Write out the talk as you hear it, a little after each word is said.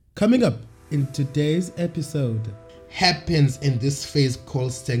Coming up in today's episode happens in this phase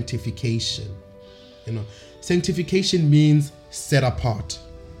called sanctification. Sanctification means set apart.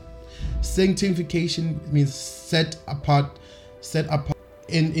 Sanctification means set apart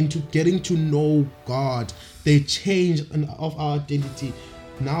into getting to know God. The change of our identity.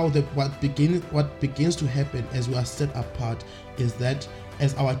 Now that what begins to happen as we are set apart is that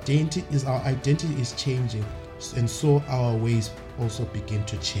as our identity is changing, and so our ways also begin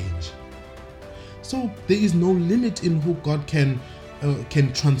to change. So there is no limit in who God can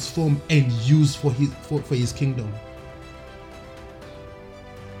transform and use for his kingdom.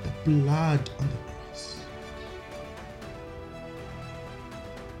 The blood on the cross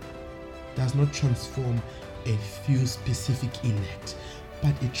does not transform a few specific elect,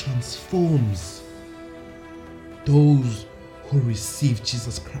 but it transforms those who receive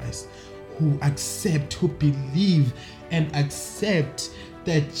Jesus Christ, who accept, who believe and accept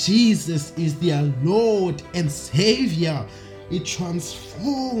that Jesus is their Lord and Savior. It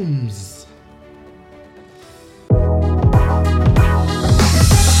transforms.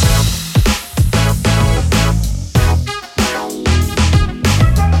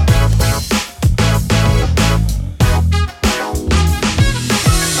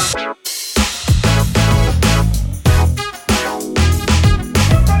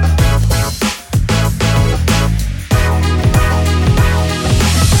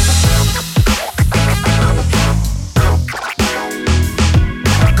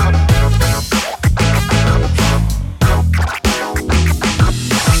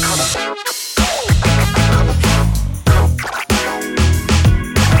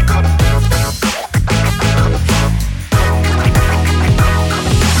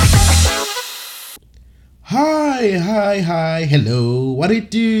 Hi, hello, what do you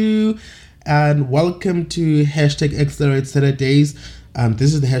do? And welcome to #Accelerate Saturdays.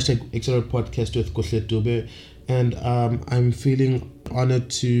 This is the #Accelerate podcast with Kohle Dube, and I'm feeling honored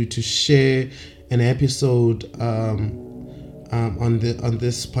to share an episode on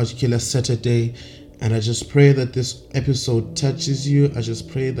this particular Saturday. And I just pray that this episode touches you. I just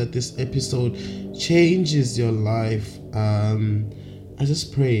pray that this episode changes your life. I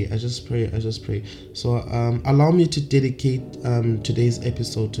just pray. So allow me to dedicate today's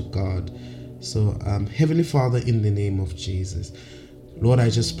episode to God. So Heavenly Father, in the name of Jesus, Lord,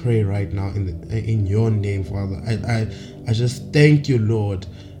 I just pray right now in your name, Father. I just thank you, Lord.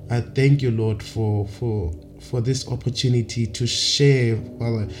 I thank you, Lord, for this opportunity to share,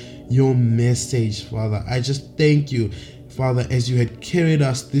 Father, your message, Father. I just thank you, Father, as you had carried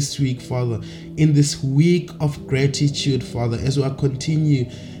us this week, Father, in this week of gratitude, Father, as we are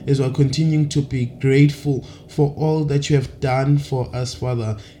continuing to be grateful for all that you have done for us,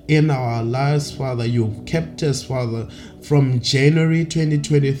 Father, in our lives, Father. You've kept us, Father, from January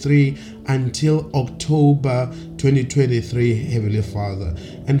 2023 until October 2023, Heavenly Father.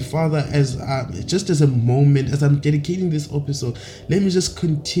 And Father, as a moment, as I'm dedicating this episode, let me just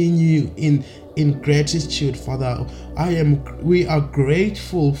continue in gratitude, Father. We are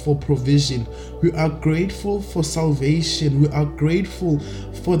grateful for provision. We are grateful for salvation. We are grateful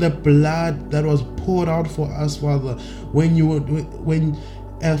for the blood that was poured out for us, Father.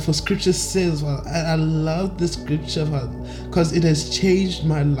 For scripture says, Father, I love this scripture, Father, because it has changed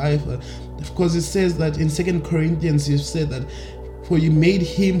my life. Because it says that in 2 Corinthians, you said that, for you made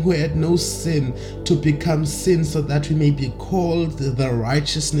him who had no sin to become sin, so that we may be called the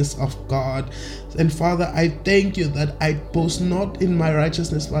righteousness of God. And Father, I thank you that I boast not in my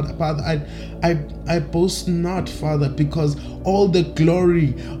righteousness, Father. I boast not, Father, because all the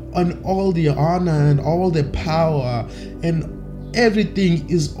glory and all the honor and all the power and everything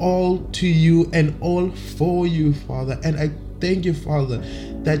is all to you and all for you, Father. And I thank you, Father,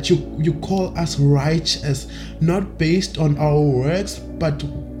 that you call us righteous, not based on our works, but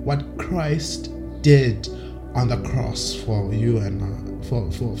what Christ did on the cross for you and for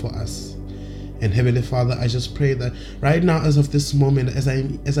us. And Heavenly Father, I just pray that right now, as of this moment, as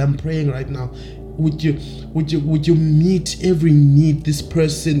I'm praying right now, would you meet every need this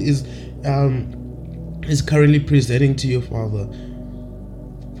person is currently presenting to you, Father.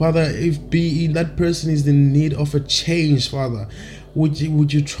 Father, if that person is in need of a change, Father, would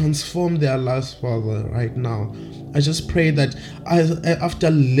you transform their lives, Father, right now? I just pray that after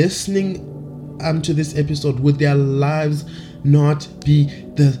listening to this episode, would their lives not be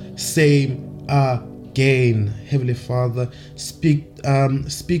the same again. Heavenly Father, speak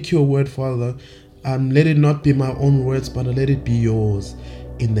your word, Father. Let it not be my own words, but let it be yours.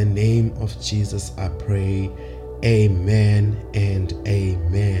 In the name of Jesus, I pray. Amen and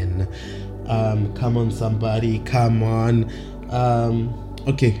amen. Come on, somebody. Come on.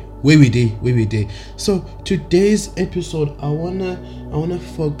 Okay, where we day. So today's episode, I wanna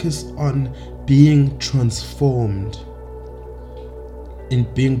focus on being transformed.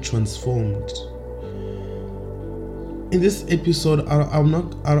 In being transformed. In this episode, I'll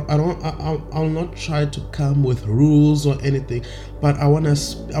not try to come with rules or anything, but I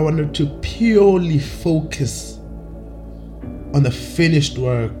wanted to purely focus on the finished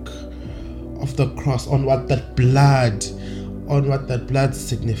work of the cross, on what that blood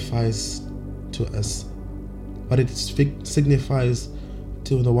signifies to us, what it signifies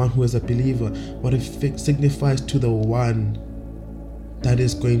to the one who is a believer, what it signifies to the one that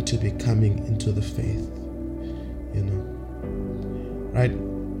is going to be coming into the faith. Right?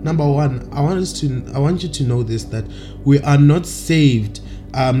 Number one, I want you to know this, that we are not saved.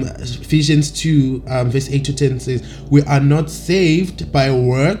 Ephesians 2 verse 8 to 10 says, we are not saved by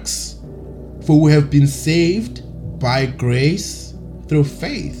works, for we have been saved by grace through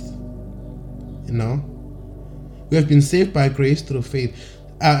faith. We have been saved by grace through faith.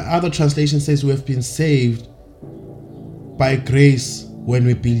 Other translation says we have been saved by grace when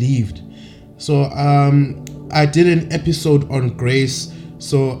we believed. So I did an episode on grace,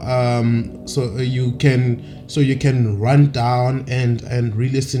 so you can run down and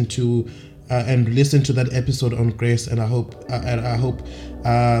re-listen to that episode on grace, and I hope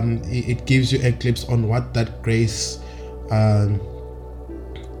it gives you a glimpse on what that grace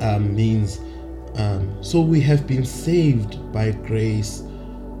means. So we have been saved by grace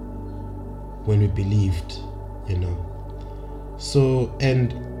when we believed, So,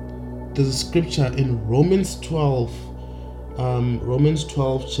 and there's a scripture in Romans 12 I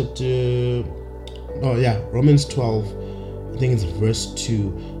think it's verse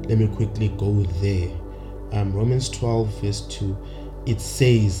 2. Let me quickly go there. Romans 12 verse 2, it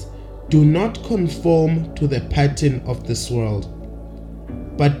says, do not conform to the pattern of this world,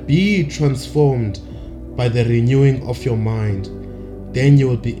 but be transformed by the renewing of your mind. Then you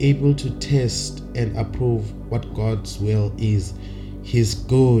will be able to test and approve what God's will is, his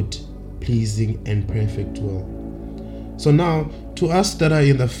good, pleasing and perfect will. So now, to us that are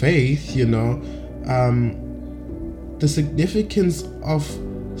in the faith, the significance of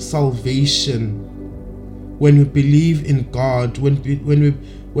salvation, when we believe in God, when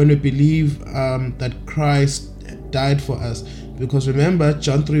we believe that Christ died for us, because remember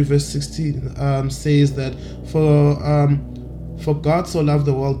John 3 verse 16 says that for God so loved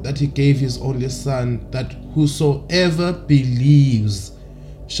the world that he gave his only son, that whosoever believes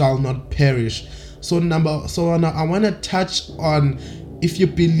shall not perish. So now I want to touch on, if you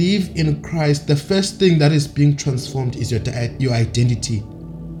believe in Christ, the first thing that is being transformed is your identity.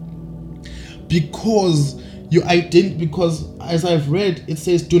 Because as I've read, it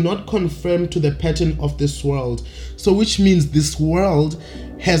says, do not conform to the pattern of this world. So which means this world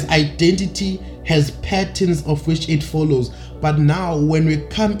has identity, has patterns of which it follows. But now when we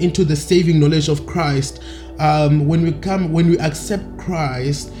come into the saving knowledge of Christ, when we accept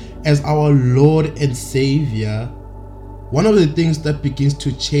Christ as our Lord and Savior, one of the things that begins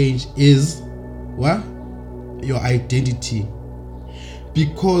to change is what? Your identity.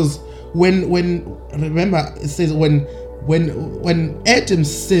 Because remember it says when Adam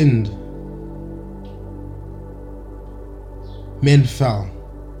sinned, men fell.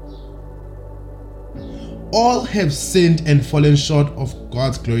 All have sinned and fallen short of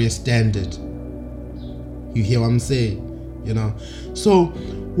God's glorious standard. You hear what I'm saying? So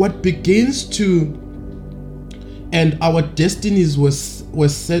what begins to, and our destinies was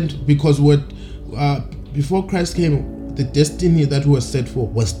set, because before Christ came, the destiny that we were set for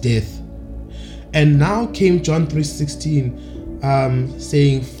was death. And now came John 3:16,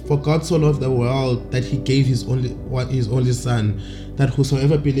 saying, for God so loved the world that he gave his only son, that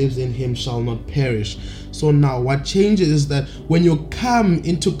whosoever believes in him shall not perish. So now what changes is that when you come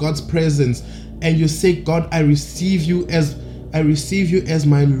into God's presence and you say, God, I receive you as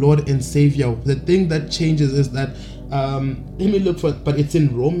my Lord and Savior, the thing that changes is that let me look for it, but it's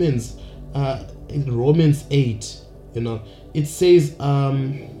in Romans 8. It says,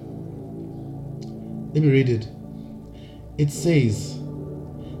 let me read it. It says,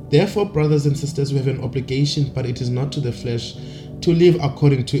 therefore, brothers and sisters, we have an obligation, but it is not to the flesh, to live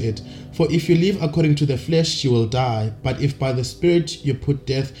according to it. For if you live according to the flesh, you will die. But if by the Spirit you put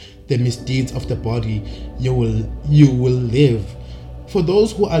death the misdeeds of the body, you will live. For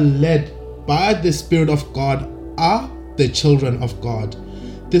those who are led by the Spirit of God are the children of God.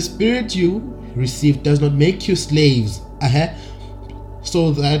 The Spirit you receive does not make you slaves,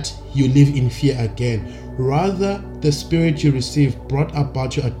 so that you live in fear again. Rather, the Spirit you receive brought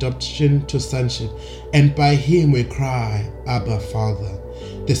about your adoption to sonship, and by him we cry, Abba, Father.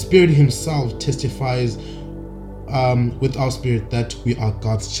 The Spirit Himself testifies with our spirit that we are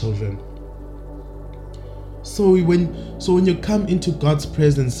God's children. So when you come into God's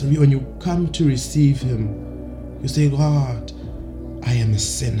presence, when you come to receive Him, you say, God, I am a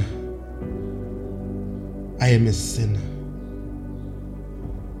sinner. I am a sinner.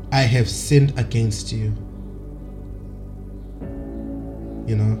 I have sinned against you.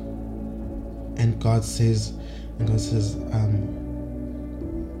 You know? And God says,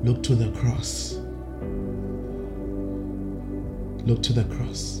 look to the cross. Look to the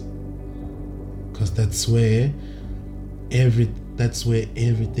cross. Because that's where everything that you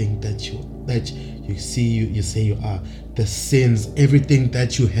say you are, the sins, everything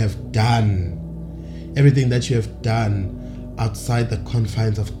that you have done outside the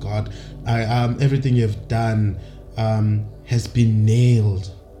confines of God, everything you have done has been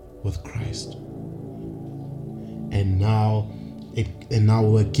nailed with Christ. And now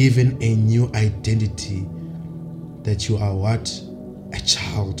we're given a new identity, that you are what? A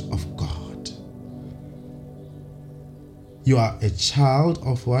child of God. You are a child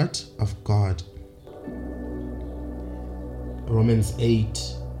of what? Of God. Romans 8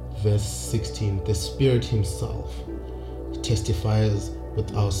 verse 16. The Spirit Himself testifies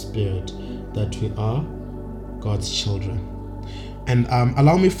with our spirit that we are God's children. And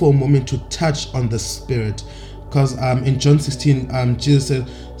allow me for a moment to touch on the Spirit, because in John 16, Jesus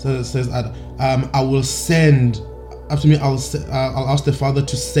says that I will send, after me I'll ask the Father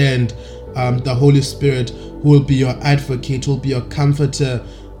to send the Holy Spirit, who will be your advocate, who will be your comforter,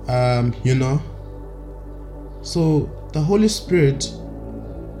 you know. So the Holy Spirit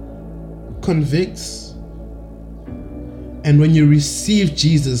convicts, and when you receive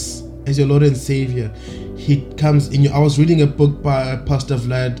Jesus as your Lord and Savior, He comes in you. I was reading a book by Pastor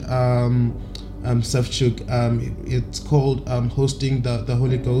Vlad Savchuk. It's called Hosting the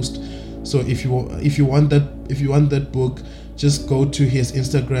Holy Ghost. So if you want that book, just go to his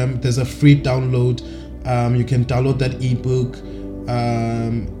Instagram. There's a free download. You can download that ebook.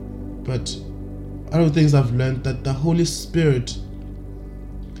 But other things I've learned, that the Holy Spirit,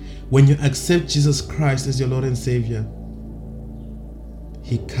 when you accept Jesus Christ as your Lord and Savior,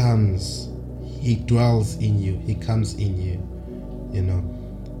 He comes. He dwells in you. He comes in you. You know.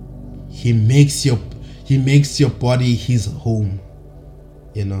 He makes your body His home.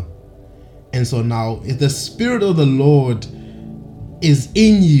 You know. And so now, if the Spirit of the Lord is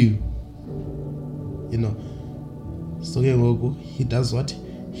in you, you know, so He does what?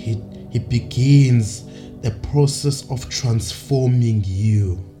 He begins the process of transforming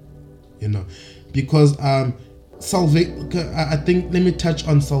you. You know, because salvation. I think, let me touch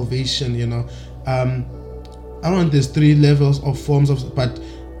on salvation. You know, I don't know. There's 3 levels or forms of, but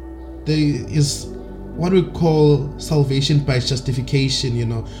there is what we call salvation by justification. You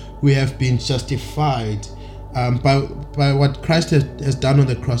know, we have been justified by what Christ has done on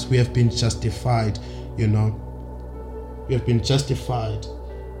the cross. We have been justified. You know, we have been justified.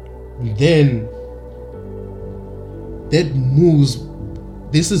 And then that moves.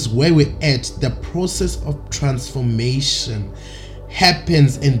 This is where we're at. The process of transformation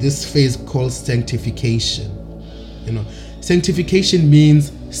happens in this phase called sanctification. You know, sanctification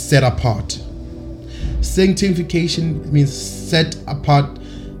means set apart. Sanctification means set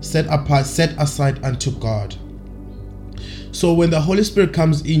aside unto God. So when the Holy Spirit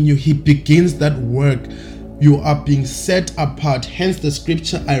comes in you, He begins that work. You are being set apart. Hence the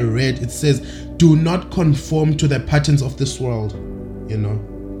scripture I read, it says, do not conform to the patterns of this world. You know,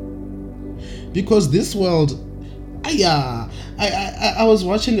 because this world, I was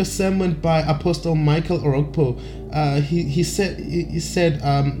watching a sermon by Apostle Michael Orokpo. He said,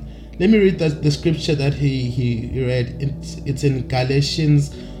 let me read the scripture that he read. It's in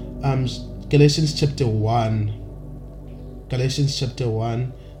Galatians chapter 1. Galatians chapter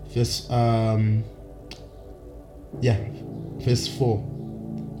 1, verse verse 4.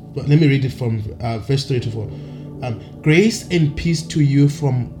 But let me read it from verse 3 to 4. Grace and peace to you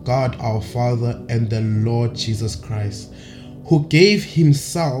from God our Father and the Lord Jesus Christ, who gave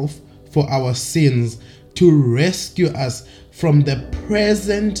Himself for our sins to rescue us from the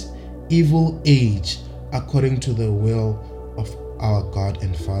present evil age, according to the will of our God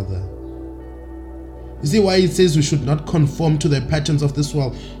and Father. You see why it says we should not conform to the patterns of this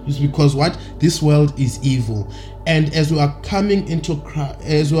world? Is because what? This world is evil. And as we are coming into Christ,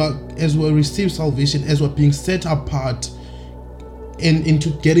 as we receive salvation, as we're being set apart and into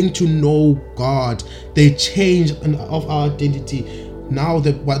getting to know God, the change of our identity. Now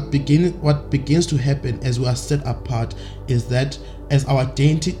that what begins to happen as we are set apart is that as our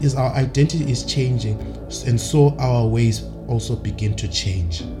identity is changing, and so our ways also begin to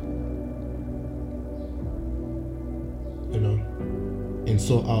change. And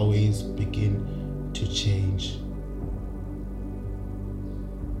so our ways begin to change.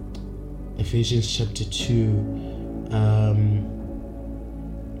 Ephesians chapter 2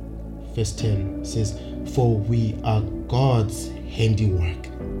 verse 10 says, for we are God's handiwork.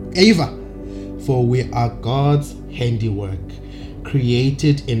 Eva, for we are God's handiwork,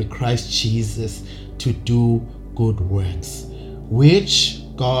 created in Christ Jesus to do good works, which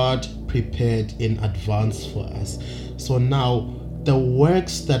God prepared in advance for us. So now the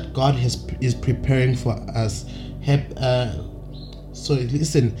works that God is preparing for us so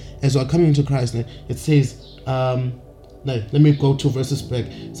listen, as we're coming to Christ, it says, let me go 2 verses back.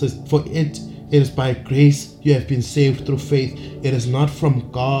 It says, for it is by grace you have been saved through faith. It is not from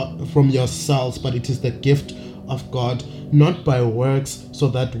God, from yourselves, but it is the gift of God, not by works, so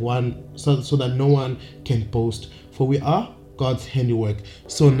that no one can boast. For we are God's handiwork.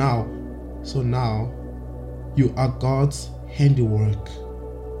 So now you are God's handiwork.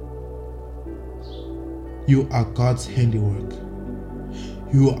 You are God's handiwork.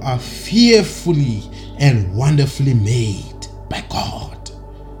 You are fearfully and wonderfully made by God.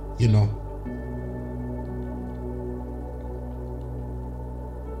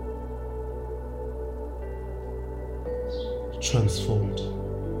 Transformed.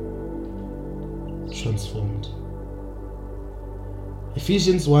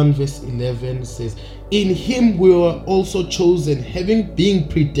 Ephesians 1 verse 11 says, in him we were also chosen, having been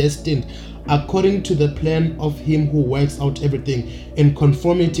predestined according to the plan of him who works out everything in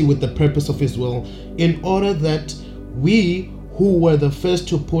conformity with the purpose of his will, in order that we who were the first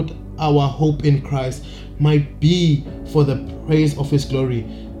to put our hope in Christ might be for the praise of his glory.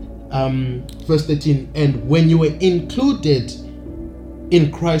 Verse 13, and when you were included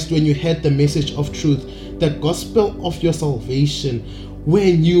in Christ, when you heard the message of truth, the gospel of your salvation,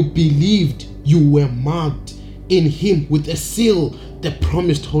 when you believed, you were marked in him with a seal, the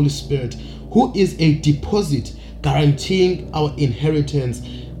promised Holy Spirit, who is a deposit guaranteeing our inheritance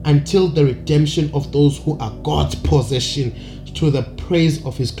until the redemption of those who are God's possession, to the praise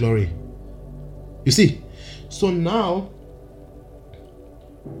of his glory. You see, so now,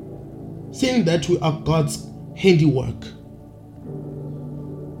 saying that we are God's handiwork,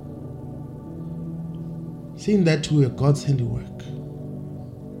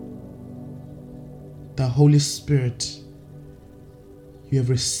 the Holy Spirit, you have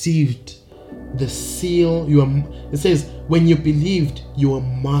received the seal. It says, when you believed, you were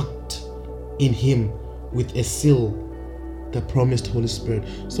marked in him with a seal, the promised Holy Spirit.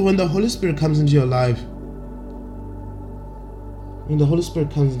 So when the Holy Spirit comes into your life,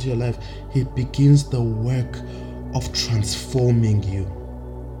 he begins the work of transforming you.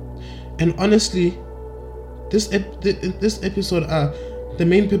 And honestly, this episode, the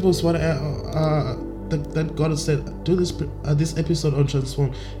main purpose that God has said, do this episode on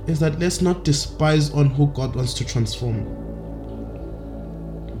transform, is that let's not despise on who God wants to transform.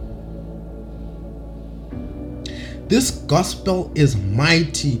 This gospel is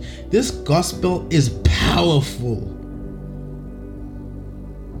mighty. This gospel is powerful.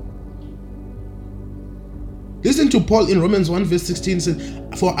 Listen to Paul in Romans 1 verse 16 says,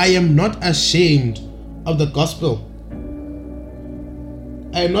 for I am not ashamed of the gospel.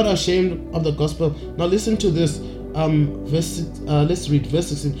 I am not ashamed of the gospel. Now listen to this. Let's read verse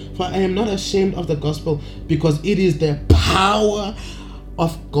 16. For I am not ashamed of the gospel, because it is the power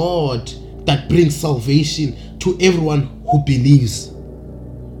of God that brings salvation to everyone who believes.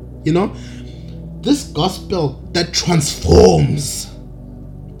 This gospel that transforms.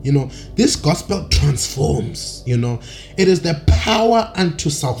 This gospel transforms. It is the power unto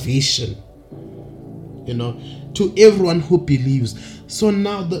salvation. To everyone who believes. So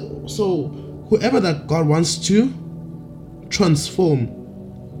now, whoever that God wants to transform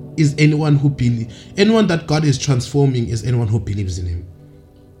is anyone who believes. Anyone that God is transforming is anyone who believes in him.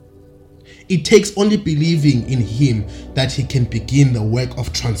 It takes only believing in him that he can begin the work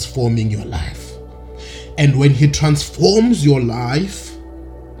of transforming your life. And when he transforms your life,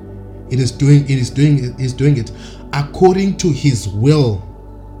 he's doing it according to his will,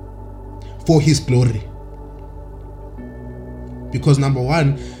 for his glory. Because number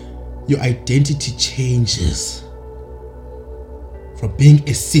one, your identity changes from being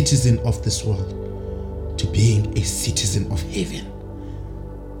a citizen of this world to being a citizen of heaven,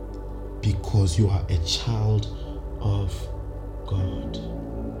 because you are a child of God.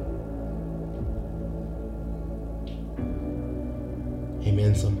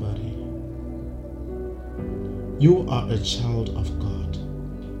 Amen, somebody. You are a child of God.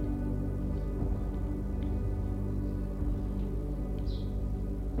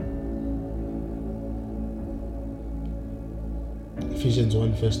 Ephesians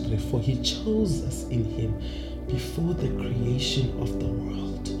 1 verse 3, for he chose us in him before the creation of the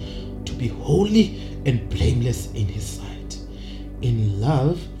world to be holy and blameless in his sight. In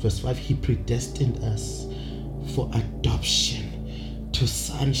love, verse 5, he predestined us for adoption to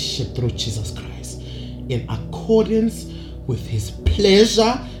sonship through Jesus Christ in accordance with his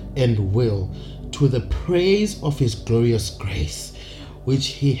pleasure and will, to the praise of his glorious grace, which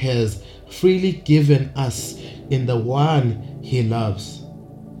he has freely given us in the one he loves.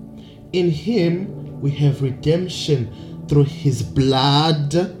 In him we have redemption through his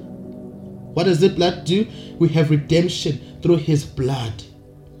blood. What does the blood do? We have redemption through his blood,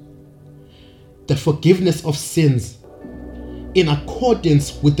 the forgiveness of sins, in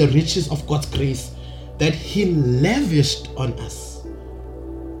accordance with the riches of God's grace that he lavished on us.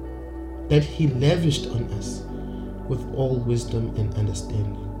 That he lavished on us with all wisdom and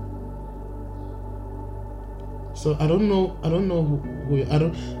understanding. So I don't know who I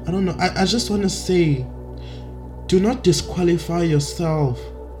don't know. I just want to say, do not disqualify yourself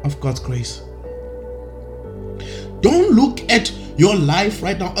of God's grace. Don't look at your life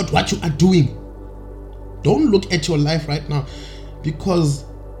right now, at what you are doing. Don't look at your life right now, because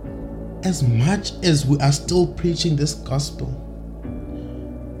as much as we are still preaching this gospel,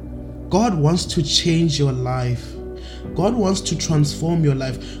 God wants to change your life. God wants to transform your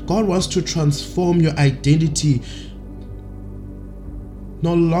life. God wants to transform your identity.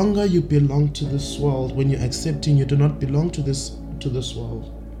 No longer you belong to this world. When you're accepting, you do not belong to this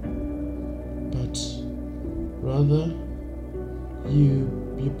world, but rather you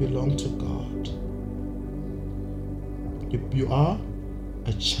belong to God. You are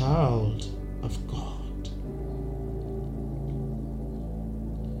a child of God.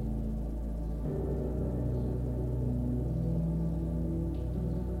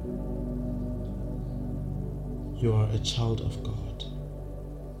 You are a child of God.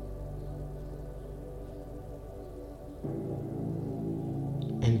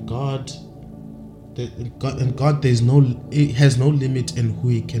 And God, it has no limit in who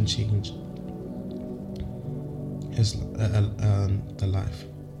he can change. His the life.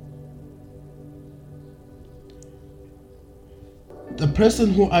 The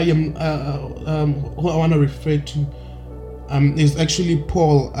person who I am, who I want to refer to, is actually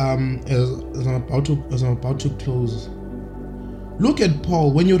Paul. As I'm about to close. Look at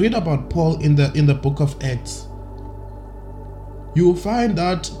Paul. When you read about Paul in the book of Acts, you will find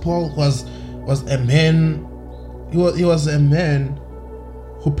that Paul was a man. He was a man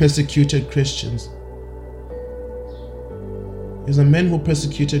who persecuted Christians. He was a man who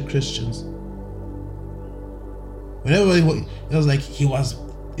persecuted Christians. Whenever it was like he was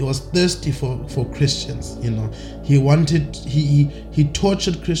thirsty for Christians, you know. He wanted he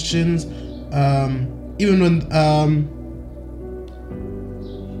tortured Christians, even when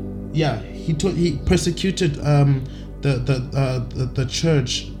he persecuted the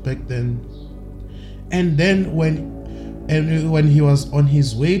church back then. And then when he was on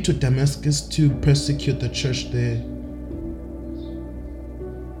his way to Damascus to persecute the church there,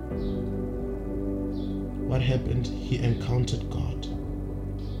 what happened? He encountered God.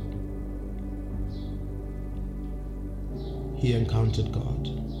 He encountered God.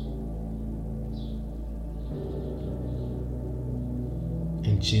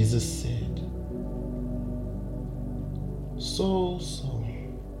 And Jesus said, Saul, Saul,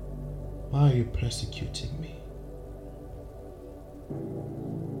 why are you persecuting me?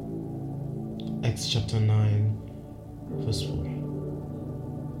 Acts chapter 9, verse 4.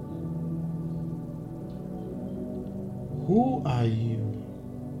 Who are you,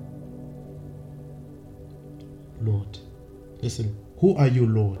 Lord? Listen, who are you,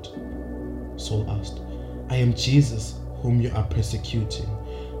 Lord? Saul asked. I am Jesus, whom you are persecuting.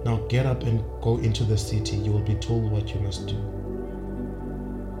 Now get up and go into the city. You will be told what you must do.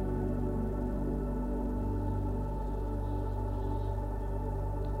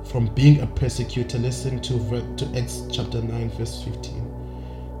 From being a persecutor, listen to Acts chapter 9, verse 15.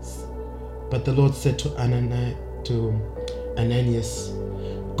 But the Lord said to Ananias,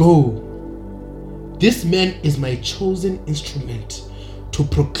 go. This man is my chosen instrument to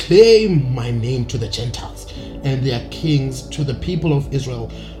proclaim my name to the Gentiles and their kings, to the people of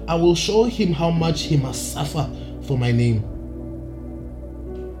Israel. I will show him how much he must suffer for my name.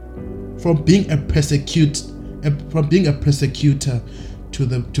 From being a persecutor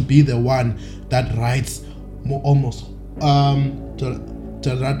to be the one that writes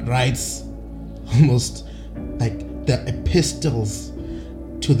writes almost like the epistles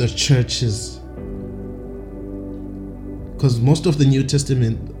to the churches, because most of the New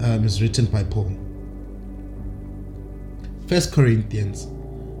Testament is written by Paul. First Corinthians,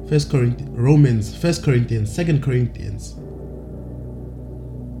 Romans, First Corinthians, Second Corinthians.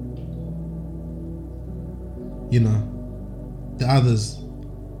 The others.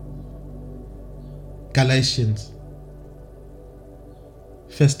 Galatians,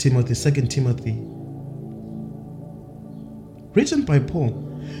 First Timothy, Second Timothy. Written by Paul.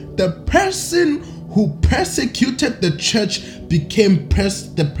 The person who persecuted the church became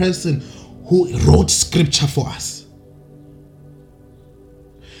the person who wrote scripture for us.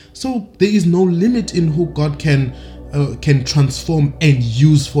 So there is no limit in who God can transform and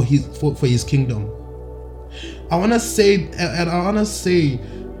use for his kingdom. I wanna say,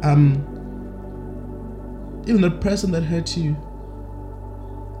 even the person that hurt you,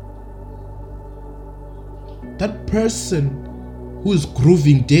 that person who is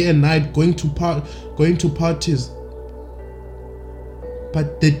grooving day and night, going to parties,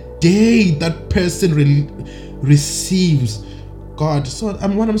 but the day that person receives God. So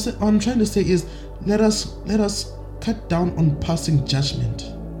what I'm trying to say is, let us cut down on passing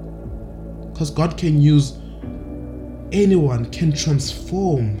judgment, because God can use anyone, can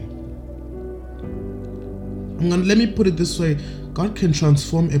transform. Let me put it this way: God can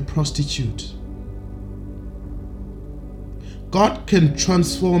transform a prostitute. God can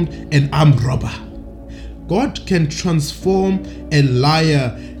transform an armed robber. God can transform a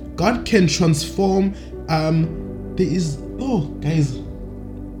liar. God can transform. Guys,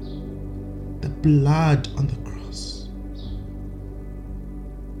 the blood on the cross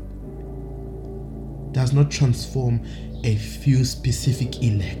does not transform a few specific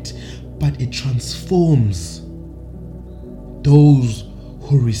elect, but it transforms those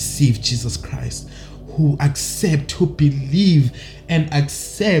who receive Jesus Christ, who accept, who believe and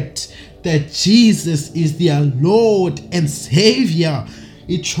accept that Jesus is their Lord and Savior.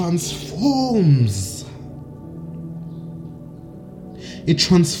 It transforms. It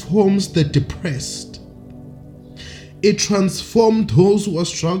transforms the depressed. It transforms those who are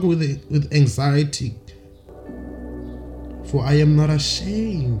struggling with anxiety. For I am not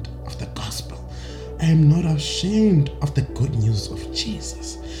ashamed of the gospel. I am not ashamed of the good news of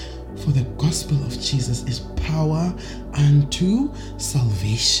Jesus. For the gospel of Jesus is power unto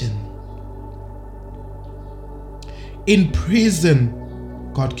salvation. In prison,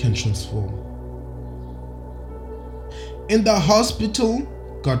 God can transform. In the hospital,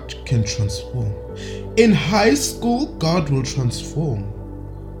 God can transform. In high school, God will transform.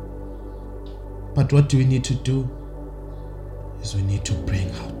 But what do we need to do? Is we need to bring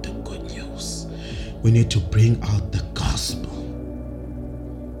out the good news. We need to bring out the gospel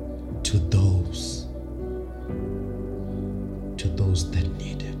to those that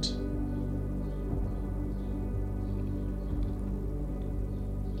need it.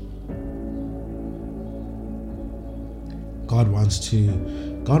 God wants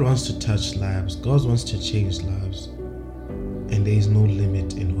to touch lives. God wants to change lives. And there is no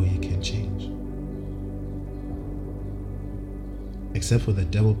limit in who he can change. Except for the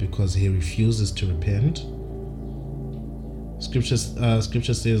devil, because he refuses to repent. Scripture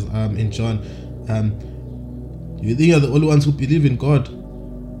says in John, you think you're the only ones who believe in God?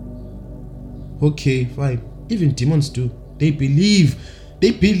 Okay, fine. Even demons do. They believe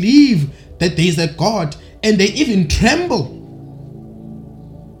that there is a God, and they even tremble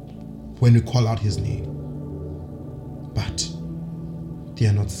when we call out his name. But they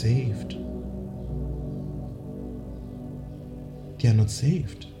are not saved. They are not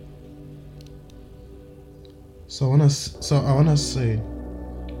saved. So I want to say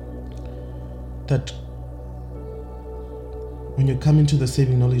that when you come into the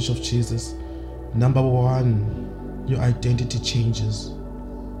saving knowledge of Jesus, number one, your identity changes.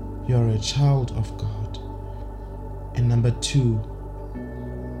 You are a child of God. And number two,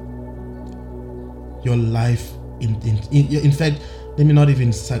 your life, in fact, let me not even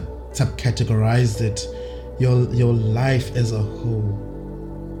subcategorize it. Your life as a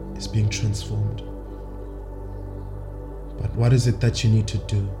whole is being transformed. But what is it that you need to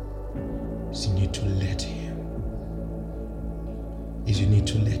do? Is you need to let him.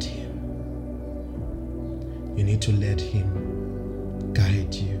 You need to let him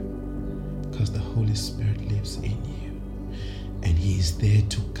guide you, because the Holy Spirit lives in you, and he is there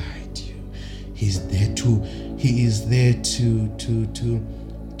to guide you. He is there to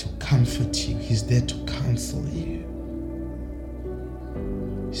comfort you. He's there to counsel you.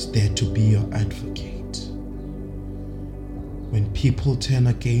 He's there to be your advocate. When people turn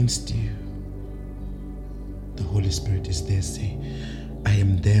against you, the Holy Spirit is there saying, I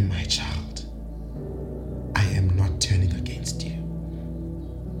am there, my child. I am not turning against you.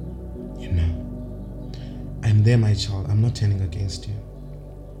 I'm I'm there, my child. I'm not turning against you.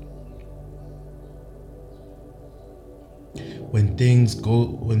 When things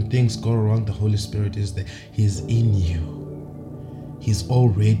go wrong, the Holy Spirit is there. He's in you. He's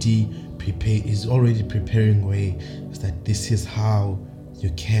already prepared. He's already preparing way. Is that this is how you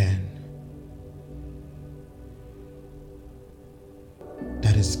can.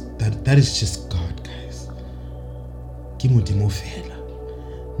 That is just God, guys.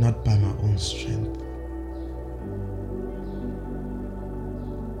 Not by my own strength.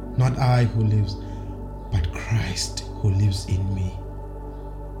 Not I who lives, but Christ who lives in me.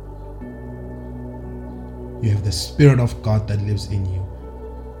 You have the Spirit of God that lives in you.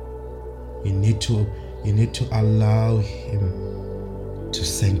 You need to allow Him to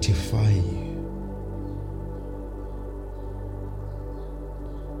sanctify you.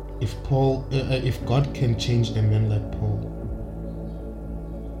 If God can change a man like Paul,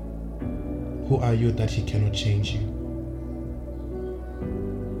 who are you that He cannot change you?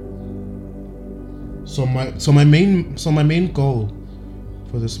 So my main goal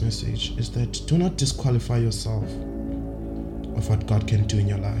for this message is that do not disqualify yourself of what God can do in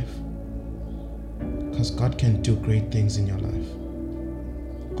your life, because God can do great things in your life.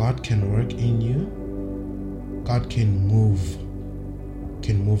 God can work in you. God can move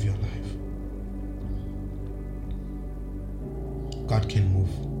your life. God can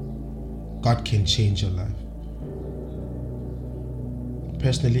move. God can change your life.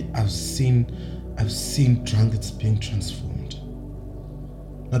 Personally, I've seen drunkards being transformed.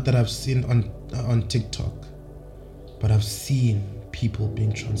 Not that I've seen on TikTok, but I've seen people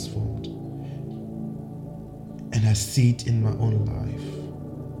being transformed. And I see it in my own life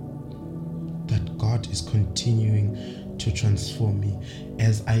that God is continuing to transform me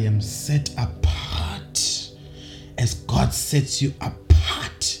as I am set apart. As God sets you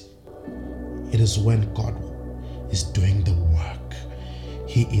apart, it is when God is doing the work.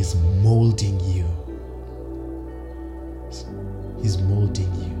 He is molding you. He's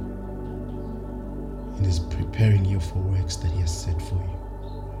molding you and is preparing you for works that He has set for you.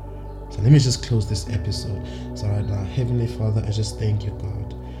 So let me just close this episode. So right now, Heavenly Father, I just thank you,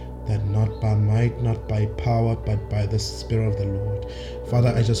 God, that not by might, not by power, but by the Spirit of the Lord. Father,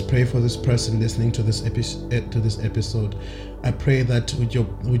 I just pray for this person listening to this episode. I pray that would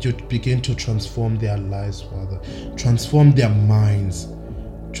you begin to transform their lives, Father. Transform their minds.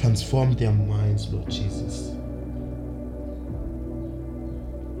 Transform their minds, Lord Jesus.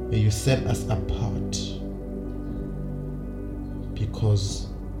 May you set us apart because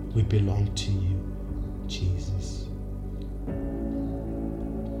we belong to you, Jesus.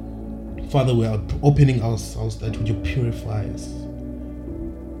 Father, we are opening ourselves that would you purify us.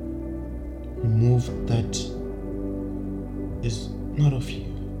 Remove that is not of you.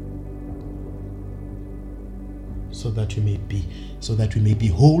 So that we may be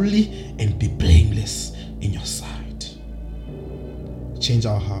holy and be blameless in your sight. Change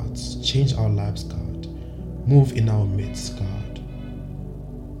our hearts, change our lives, God. Move in our midst, God.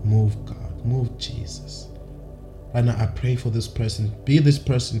 Move, God. Move, Jesus. Right now, I pray for this person. Be this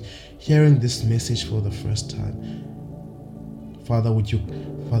person hearing this message for the first time. Father,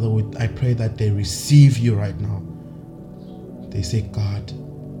 I pray that they receive you right now. They say, God,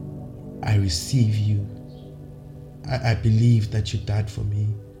 I receive you. I believe that you died for me,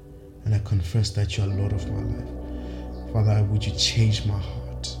 and I confess that you are Lord of my life. Father, would you change my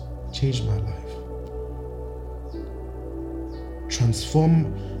heart, change my life,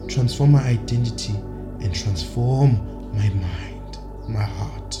 transform my identity, and transform my mind, my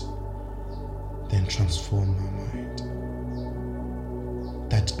heart, then transform my mind,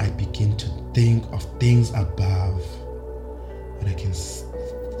 that I begin to think of things above, that I can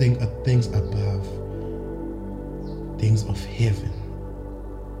think of things above, things of heaven.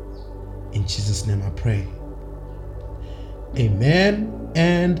 In Jesus' name I pray. Amen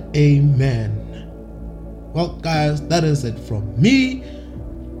and amen. Well, guys, that is it from me.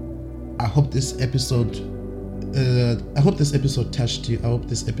 I hope this episode touched you. I hope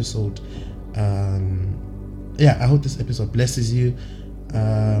this episode I hope this episode blesses you.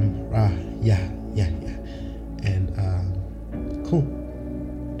 And cool.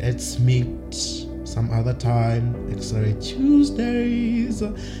 Let's meet some other time, Accelerate Tuesdays.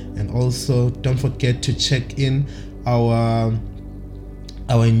 And also don't forget to check in our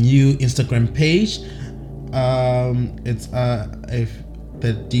new Instagram page. It's if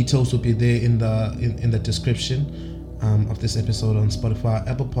the details will be there in the description of this episode on Spotify,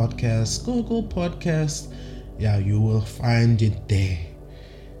 Apple Podcasts, Google Podcasts. Yeah, you will find it there.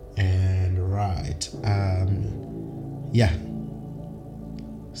 And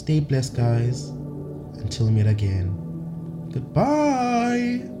stay blessed, guys. Until we meet again.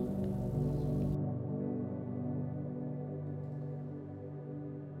 Goodbye.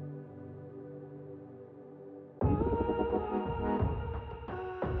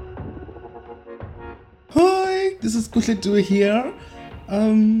 Hi, this is Kuhletu here.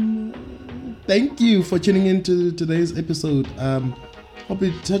 Thank you for tuning in to today's episode. Hope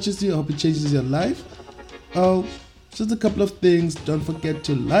it touches you. Hope it changes your life. Just a couple of things. Don't forget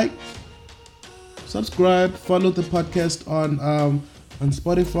to like, subscribe, follow the podcast on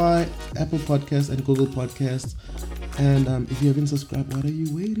Spotify, Apple Podcasts, and Google Podcasts. And if you haven't subscribed, what are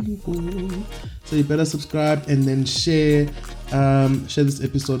you waiting for? So you better subscribe and then share this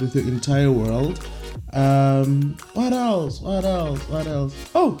episode with your entire world. What else?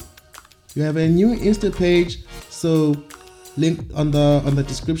 Oh, you have a new Insta page, so link on the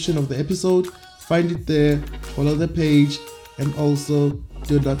description of the episode. Find it there, follow the page, and also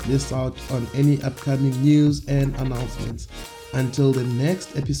do not miss out on any upcoming news and announcements. Until the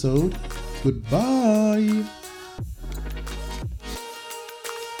next episode, goodbye.